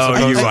radio.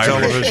 You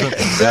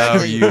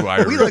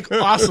Irish. We look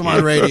awesome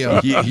on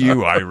radio.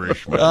 you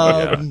Irish.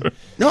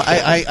 No,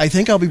 I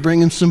think I'll be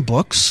bringing some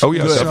books. Oh,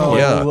 yeah,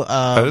 definitely. Yeah.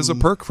 That is a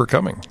perk for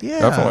coming.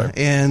 Yeah,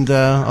 definitely. And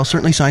I'll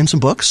certainly sign some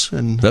books.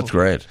 And that's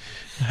great.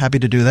 Happy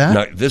to do that.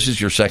 Now, this is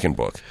your second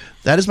book.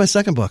 That is my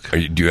second book.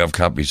 Do you have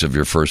copies of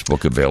your first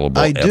book available?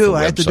 I do.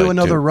 I have to do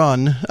another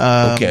run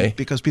okay.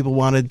 because people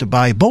wanted to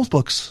buy both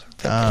books.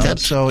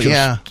 That's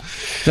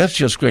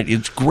just great.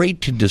 It's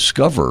great to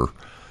discover,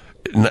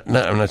 I'm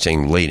not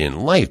saying late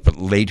in life, but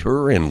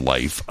later in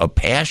life, a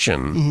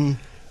passion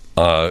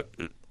at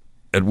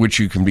which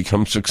you can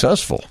become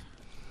successful.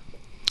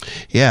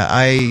 Yeah,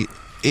 I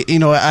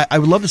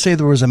would love to say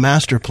there was a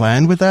master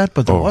plan with that,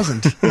 but there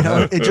wasn't.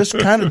 It just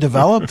kind of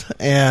developed,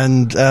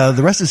 and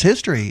the rest is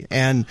history.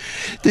 And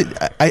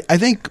I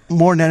think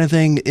more than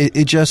anything,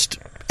 it just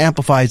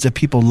amplifies that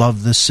people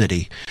love this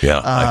city.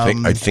 Yeah,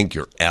 I think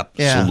you're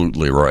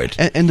absolutely right.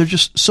 And there's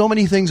just so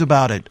many things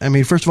about it. I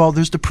mean, first of all,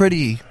 there's the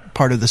pretty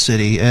part of the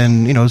city,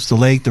 and it's the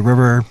lake, the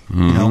river,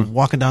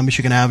 walking down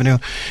Michigan Avenue,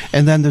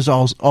 and then there's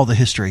all the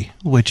history,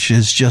 which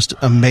is just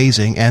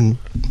amazing, and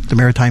the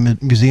Maritime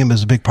Museum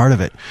is a big part of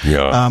it.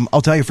 Yeah.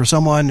 I'll tell you, for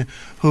someone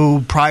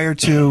who prior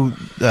to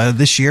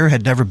this year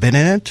had never been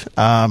in it,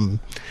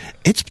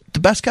 it's the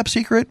best kept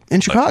secret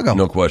in Chicago.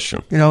 No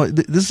question.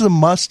 This is a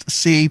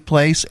must-see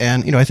place,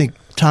 and I think,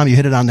 Tom, you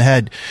hit it on the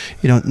head.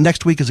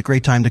 Next week is a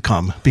great time to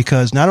come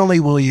because not only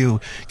will you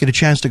get a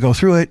chance to go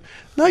through it,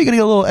 now you're going to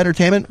get a little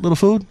entertainment, a little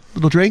food,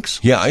 little drinks.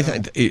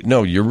 Yeah,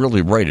 no, you're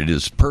really right. It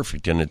is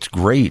perfect, and it's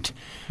great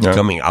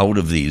coming out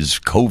of these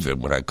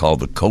what I call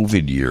the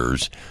COVID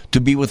years,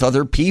 to be with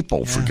other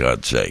people, for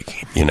God's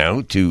sake.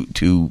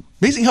 To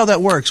amazing how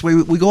that works.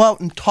 We go out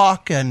and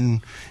talk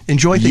and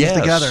enjoy things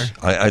together.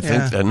 I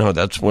think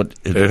that's what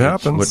it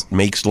happens. What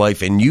makes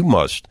life, and you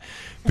must,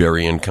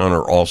 Barry,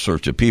 encounter all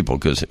sorts of people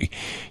because,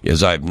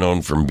 as I've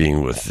known from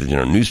being with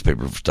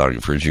newspaper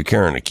photographers, you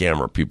carry a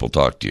camera, people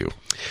talk to you.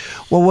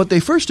 Well, what they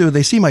first do,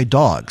 they see my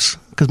dogs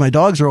because my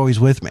dogs are always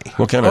with me.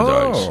 What kind of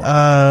dogs?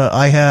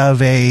 I have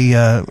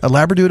a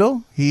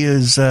Labradoodle. He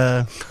is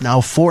now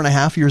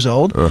 4.5 years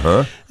old,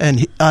 and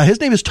his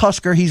name is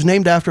Tusker. He's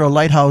named after a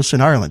lighthouse in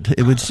Ireland.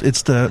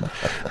 It's the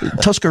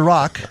Tusker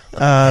Rock,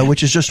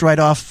 which is just right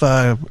off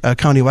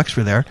County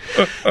Wexford there.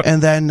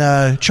 And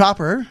then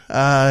Chopper,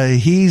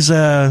 he's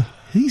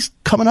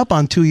coming up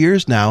on 2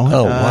 years now.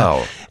 Oh,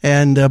 wow.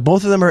 And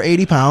both of them are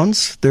 80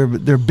 pounds. They're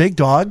big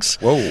dogs.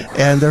 Whoa.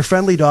 And they're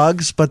friendly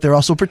dogs, but they're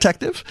also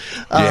protective.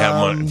 Do you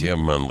have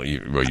them on?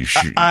 Well, you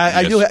shoot.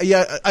 I do.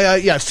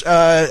 Yes.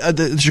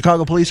 The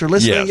Chicago police are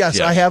listening. Yes,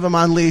 I have them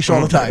on leash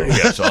all the time.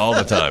 Yes, all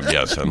the time.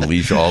 Yes, on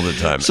leash all the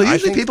time. So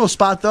usually people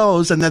spot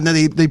those, and then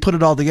they put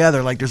it all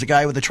together. Like there's a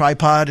guy with a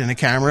tripod and a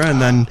camera,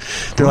 and then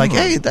they're like,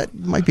 "Hey, that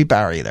might be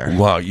Barry there."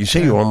 Wow, you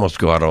say you almost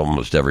go out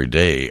almost every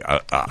day.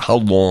 How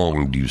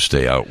long do you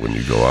stay out when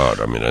you go out?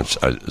 I mean, I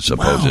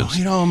suppose it's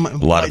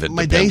a lot of it.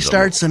 My day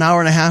starts an hour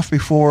and a half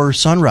before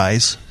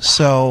sunrise,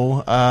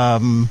 so I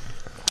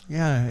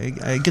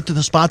get to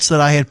the spots that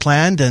I had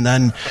planned, and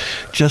then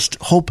just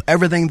hope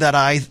everything that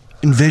I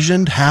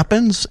envisioned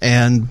happens.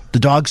 And the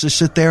dogs just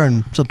sit there,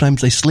 and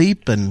sometimes they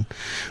sleep,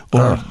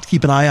 or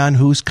keep an eye on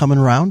who's coming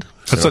around.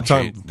 That's the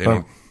time.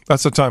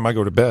 That's the time I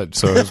go to bed.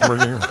 So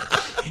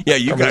yeah,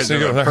 you guys are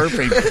the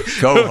perfect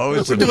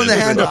co-hosts. We're doing the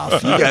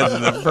handoff. You guys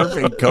are the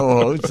perfect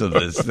co-hosts of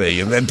this thing.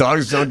 And then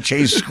dogs don't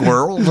chase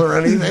squirrels or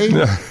anything?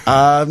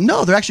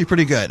 No, they're actually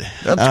pretty good.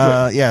 That's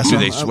good. Yeah, do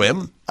they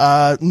swim?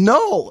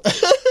 No.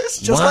 It's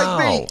just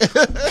like me.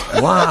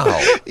 Wow.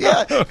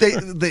 Yeah,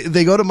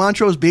 they go to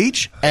Montrose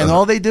Beach, and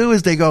all they do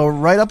is they go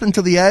right up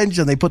into the edge,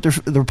 and they put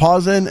their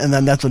paws in, and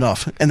then that's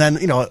enough. And then,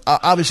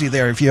 obviously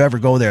there, if you ever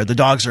go there, the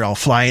dogs are all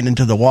flying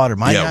into the water.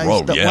 My guys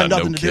want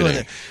nothing to do with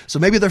it. So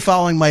maybe they're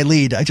following my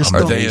lead. I just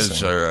Are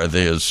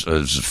they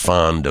as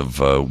fond of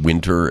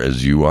winter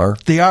as you are?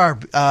 They are.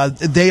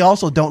 They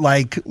also don't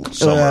like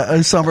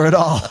summer at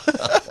all.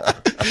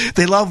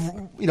 They love,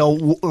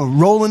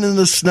 rolling in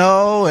the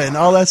snow and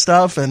all that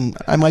stuff, and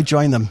I might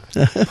join them.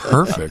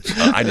 Perfect.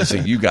 I just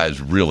think you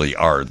guys really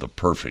are the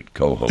perfect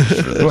co-host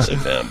for this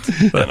event.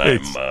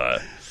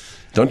 And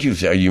don't you?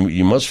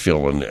 You must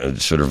feel a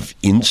sort of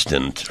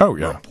instant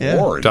rapport.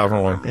 Yeah,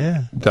 definitely.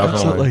 Yeah, definitely.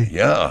 Absolutely.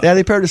 Yeah,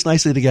 they paired us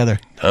nicely together.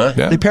 Huh?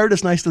 Yeah. They paired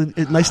us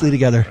nicely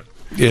together.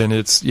 And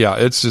it's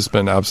just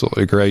been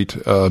absolutely great.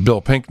 Bill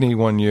Pinkney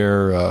one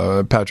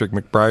year, Patrick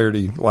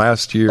McBriarty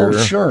last year. Oh,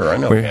 sure, I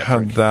know. We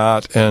had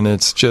that, and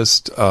it's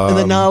just. And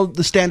then now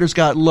the standards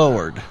got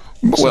lowered.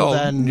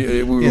 Well,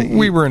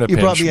 we were in a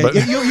pinch. But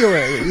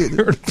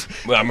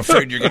well, I'm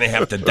afraid you're going to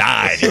have to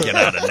die to get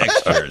out of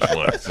next year's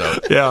one. So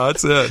yeah,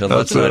 that's it. So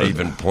let's not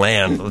even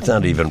plan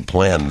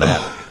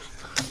that.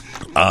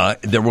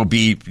 There will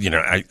be,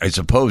 I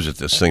suppose at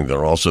this thing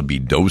there'll also be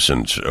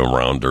docents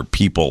around, or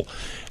people,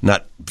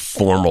 not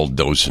formal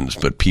docents,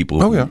 but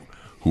people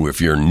who,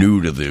 if you're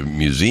new to the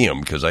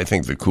museum, because I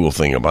think the cool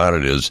thing about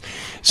it is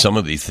some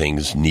of these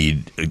things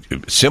need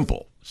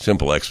simple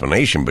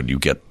explanation, but you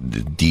get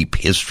the deep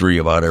history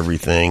about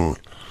everything.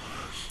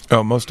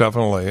 Oh, most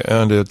definitely.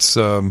 And it's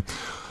very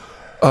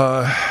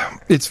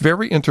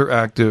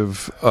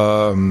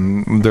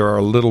interactive. There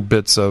are little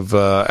bits of,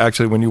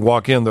 actually, when you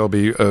walk in, there'll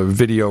be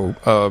video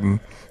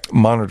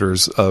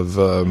monitors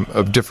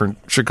of different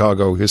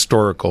Chicago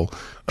historical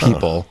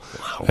people.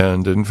 Wow.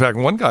 And in fact,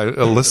 one guy,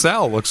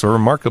 LaSalle, looks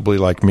remarkably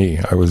like me.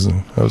 I was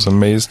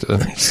amazed to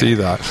see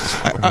that.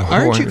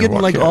 Aren't you getting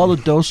like all the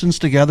docents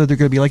together? They're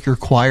going to be like your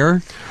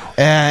choir,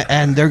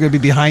 and they're going to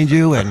be behind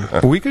you.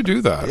 And we could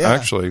do that. Yeah.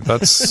 Actually,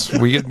 it's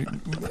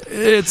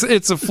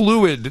a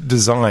fluid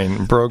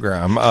design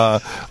program.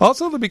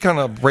 Also, there'll be kind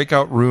of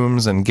breakout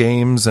rooms and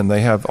games, and they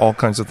have all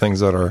kinds of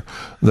things that are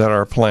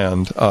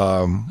planned.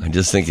 I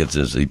just think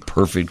it's a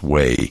perfect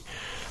way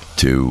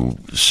to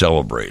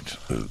celebrate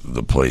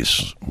the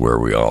place where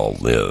we all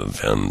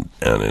live, and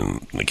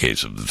in the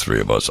case of the three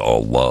of us,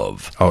 all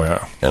love. Oh,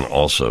 yeah. And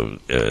also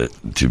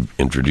to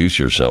introduce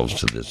yourselves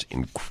to this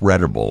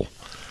incredible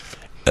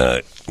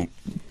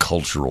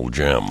cultural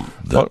gem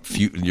that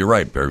you're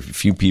right, Barry,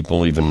 few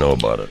people even know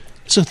about it.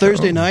 So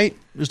Thursday night,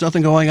 there's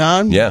nothing going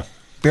on? Yeah.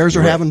 Bears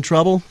are having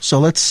trouble, so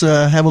let's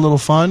have a little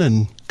fun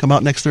and come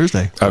out next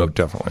Thursday. Oh,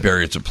 definitely.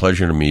 Barry, it's a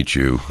pleasure to meet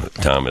you.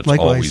 Tom, it's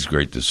Likewise. Always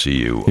great to see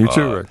you. You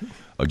too, Rick.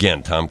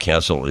 Again, Tom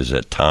Castle is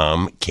at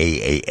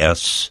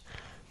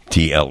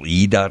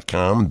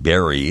tomkastle.com.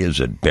 Barry is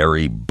at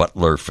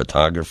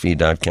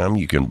barrybutlerphotography.com.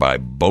 You can buy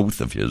both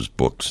of his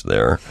books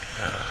there.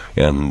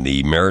 And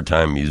the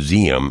Maritime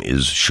Museum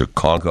is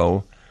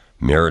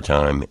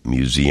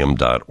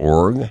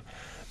chicagomaritimemuseum.org.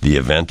 The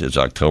event is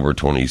October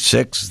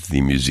 26th.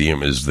 The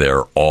museum is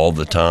there all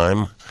the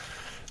time.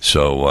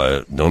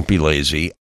 So don't be lazy.